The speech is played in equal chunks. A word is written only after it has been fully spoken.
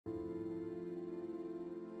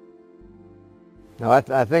No,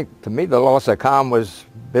 I think to me the loss of comm was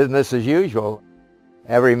business as usual.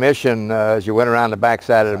 Every mission, as you went around the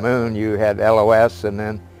backside of the moon, you had LOS and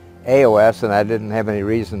then AOS, and I didn't have any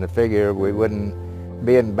reason to figure we wouldn't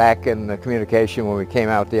be back in the communication when we came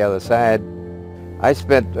out the other side. I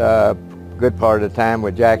spent a good part of the time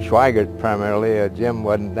with Jack Schweigert primarily. Jim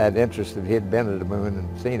wasn't that interested. He'd been to the moon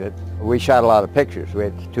and seen it. We shot a lot of pictures. We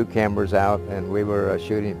had 2 cameras out and we were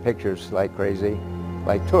shooting pictures like crazy,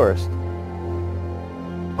 like tourists.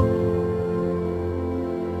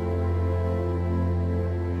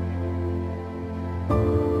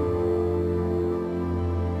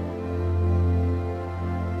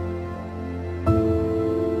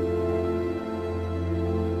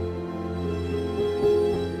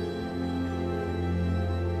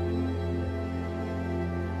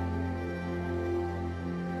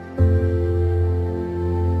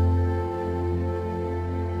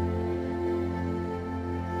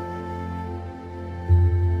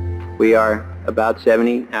 We are about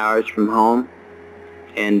 70 hours from home,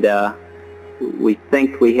 and we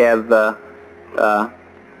think we have the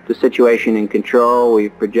situation in control.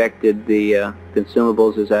 We've projected the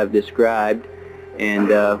consumables as I've described,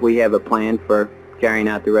 and we have a plan for carrying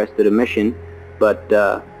out the rest of the mission, but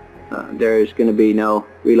there is going to be no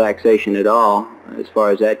relaxation at all as far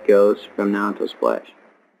as that goes from now until splash.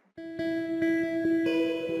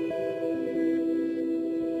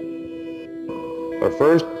 Our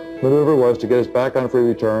first maneuver was to get us back on free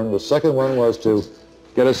return. The second one was to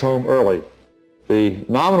get us home early. The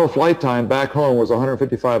nominal flight time back home was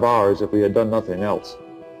 155 hours if we had done nothing else.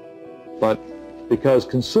 But because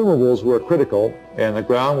consumables were critical, and the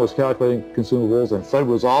ground was calculating consumables, and Fred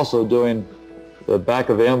was also doing the back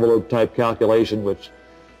of the envelope type calculation, which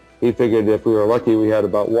he figured if we were lucky we had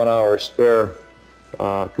about 1 hour spare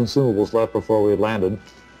consumables left before we had landed.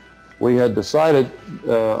 We had decided,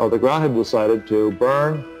 or the ground had decided, to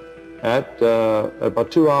burn at about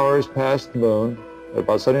 2 hours past the moon, at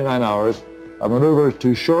about 79 hours, a maneuver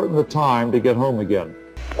to shorten the time to get home again.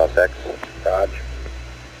 Plus X, Raj.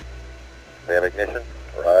 We have ignition,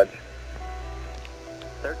 Raj.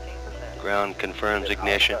 13%. Ground confirms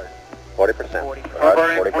ignition. 40%.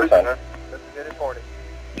 Raj, 40%. Let's get it 40.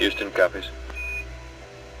 Houston copies.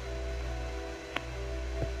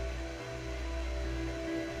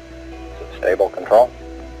 Stable control.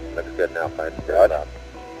 Looks good now, fine. Raj.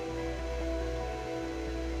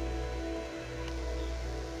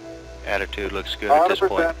 Attitude looks good at this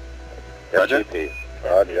point. FTP.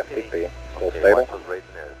 Raj, FTP. Still stable.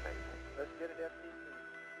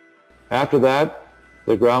 After that,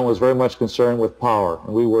 the ground was very much concerned with power,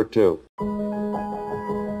 and we were too.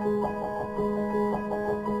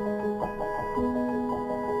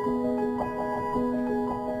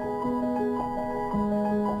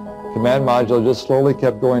 Command module just slowly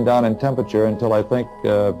kept going down in temperature until I think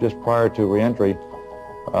just prior to re-entry,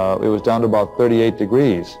 it was down to about 38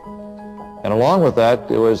 degrees. And along with that,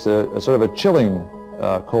 it was a sort of a chilling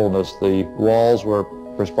coldness. The walls were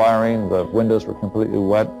perspiring, the windows were completely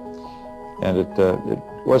wet, and it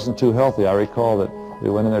wasn't too healthy. I recall that we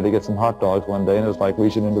went in there to get some hot dogs one day, and it was like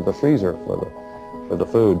reaching into the freezer for the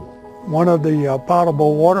food. One of the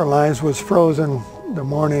potable water lines was frozen the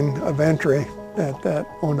morning of entry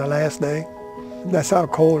on the last day. That's how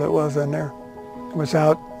cold it was in there,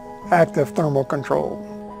 without active thermal control.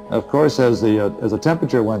 Of course, as the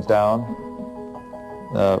temperature went down,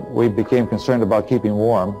 we became concerned about keeping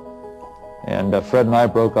warm, and Fred and I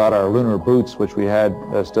broke out our lunar boots, which we had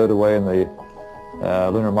stowed away in the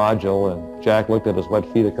lunar module, and Jack looked at his wet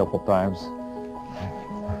feet a couple times.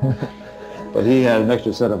 But he had an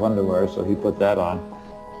extra set of underwear, so he put that on.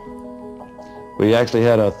 We actually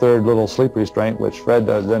had a third little sleep restraint, which Fred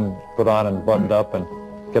then put on and buttoned up and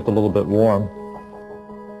kept a little bit warm.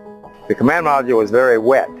 The command module was very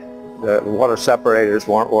wet. The water separators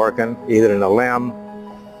weren't working, either in the LEM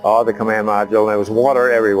or the command module. There was water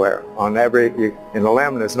everywhere. In the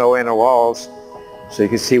LEM, there's no inner walls, so you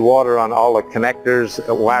could see water on all the connectors,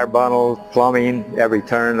 wire bundles, plumbing, every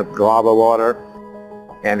turn, a glob of water.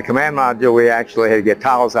 And the command module, we actually had to get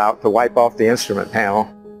towels out to wipe off the instrument panel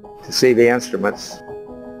to see the instruments.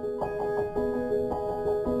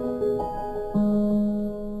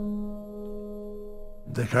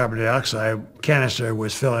 The carbon dioxide canister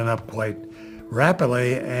was filling up quite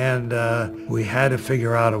rapidly, and we had to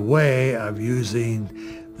figure out a way of using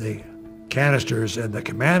the canisters in the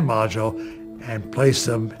command module and place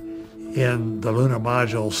them in the lunar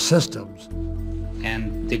module systems.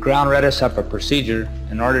 And the ground read us up a procedure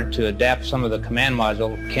in order to adapt some of the command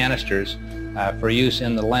module canisters for use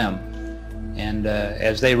in the LEM. And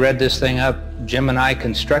as they read this thing up, Jim and I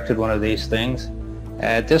constructed one of these things,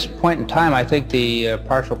 At this point in time, I think the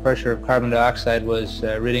partial pressure of carbon dioxide was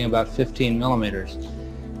reading about 15 millimeters.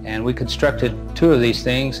 And we constructed 2 of these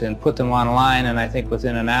things and put them online, and I think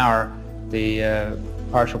within an hour the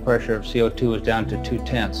partial pressure of CO2 was down to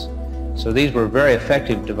 2/10. So these were very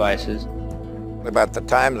effective devices. About the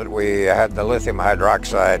time that we had the lithium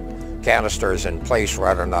hydroxide canisters in place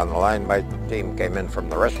running on the line, my team came in from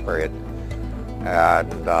the rest period,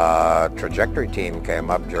 and trajectory team came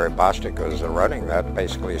up. Jerry Bostic was running that,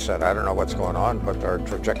 basically said, I don't know what's going on, but our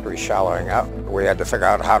trajectory is shallowing out. We had to figure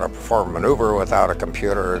out how to perform maneuver without a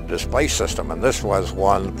computer display system, and this was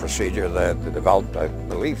one procedure that they developed, I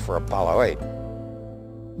believe, for Apollo 8.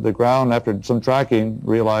 The ground, after some tracking,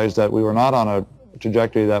 realized that we were not on a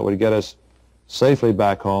trajectory that would get us safely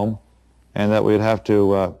back home, and that we'd have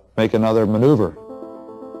to make another maneuver.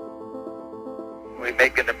 We're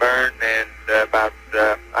making the burn, and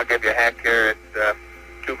I'll give you a hack here. It's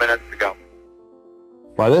 2 minutes to go.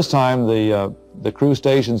 By this time, the crew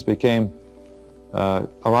stations became a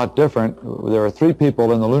lot different. There are 3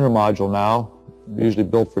 people in the lunar module now, usually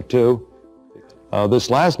built for 2. This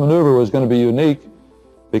last maneuver was going to be unique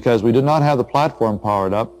because we did not have the platform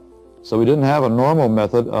powered up, so we didn't have a normal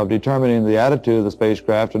method of determining the attitude of the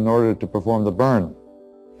spacecraft in order to perform the burn.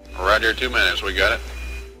 Right here, 2 minutes. We got it.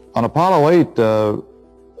 On Apollo 8,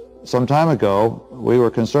 some time ago, we were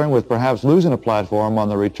concerned with perhaps losing a platform on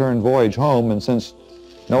the return voyage home, and since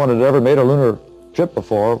no one had ever made a lunar trip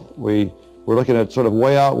before, we were looking at sort of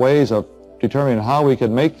way out ways of determining how we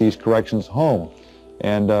could make these corrections home.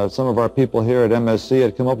 And some of our people here at MSC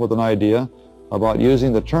had come up with an idea about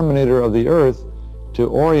using the terminator of the Earth to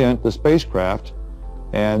orient the spacecraft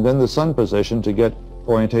and then the sun position to get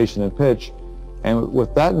orientation and pitch. And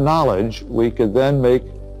with that knowledge, we could then make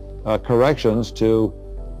corrections to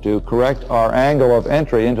correct our angle of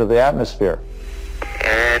entry into the atmosphere.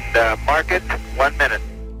 And mark it 1 minute.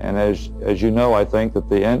 And as you know, I think that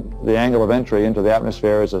the angle of entry into the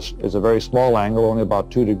atmosphere is a very small angle, only about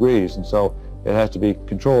 2 degrees, and so it has to be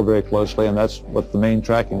controlled very closely, and that's what the main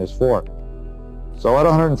tracking is for. So at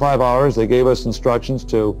 105 hours, they gave us instructions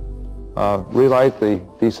to relight the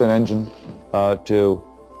descent engine, to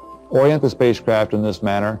orient the spacecraft in this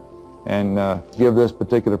manner, and give this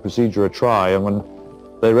particular procedure a try. And when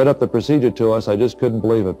they read up the procedure to us, I just couldn't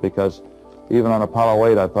believe it, because even on Apollo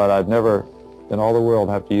 8, I thought I'd never in all the world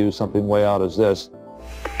have to use something way out as this.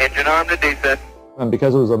 Engine arm to descent. And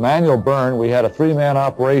because it was a manual burn, we had a 3-man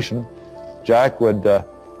operation. Jack would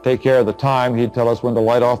take care of the time. He'd tell us when to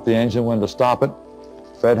light off the engine, when to stop it.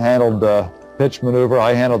 Fred handled the pitch maneuver,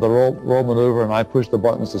 I handled the roll maneuver, and I pushed the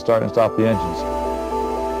buttons to start and stop the engines.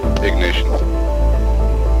 Ignition.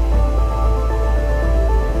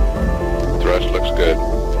 Thrust looks good.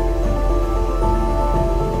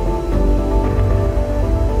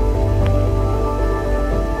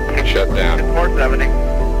 Shut down. 470.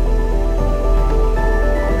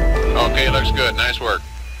 Okay, looks good. Nice work.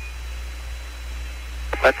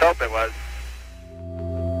 Let's hope it was.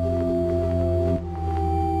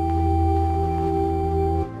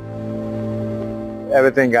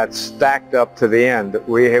 Everything got stacked up to the end.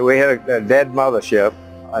 We had a dead mothership.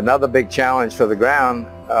 Another big challenge for the ground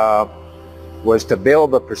was to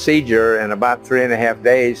build a procedure in about 3.5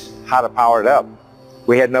 days how to power it up.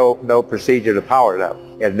 We had no procedure to power it up.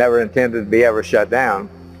 It never intended to be ever shut down.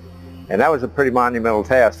 And that was a pretty monumental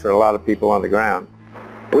task for a lot of people on the ground.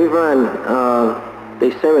 We've run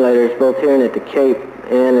these simulators both here and at the Cape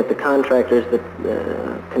and at the contractors that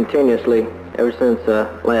continuously ever since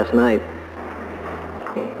last night.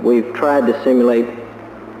 We've tried to simulate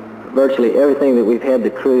virtually everything that we've had the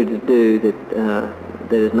crew to do that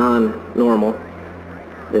is non-normal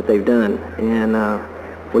that they've done, and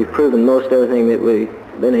we've proven most everything that we've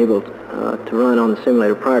been able to run on the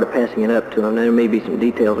simulator prior to passing it up to them. There may be some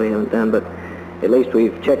details we haven't done, but at least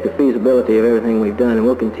we've checked the feasibility of everything we've done, and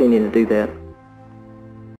we'll continue to do that.